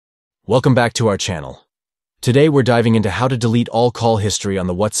Welcome back to our channel. Today we're diving into how to delete all call history on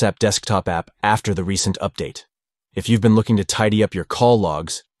the WhatsApp desktop app after the recent update. If you've been looking to tidy up your call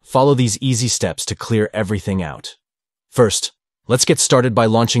logs, follow these easy steps to clear everything out. First, let's get started by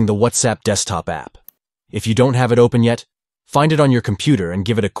launching the WhatsApp desktop app. If you don't have it open yet, find it on your computer and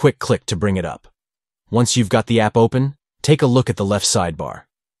give it a quick click to bring it up. Once you've got the app open, take a look at the left sidebar.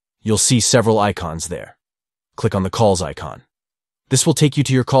 You'll see several icons there. Click on the calls icon. This will take you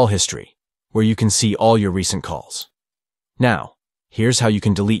to your call history, where you can see all your recent calls. Now, here's how you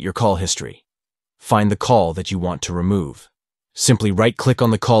can delete your call history. Find the call that you want to remove. Simply right-click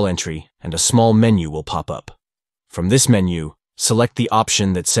on the call entry and a small menu will pop up. From this menu, select the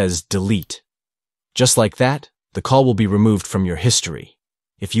option that says Delete. Just like that, the call will be removed from your history.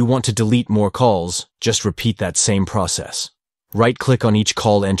 If you want to delete more calls, just repeat that same process. Right-click on each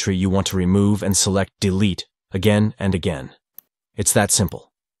call entry you want to remove and select Delete again and again. It's that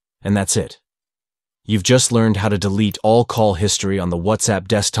simple. And that's it. You've just learned how to delete all call history on the WhatsApp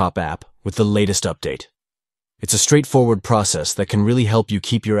desktop app with the latest update. It's a straightforward process that can really help you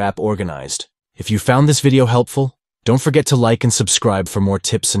keep your app organized. If you found this video helpful, don't forget to like and subscribe for more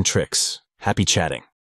tips and tricks. Happy chatting.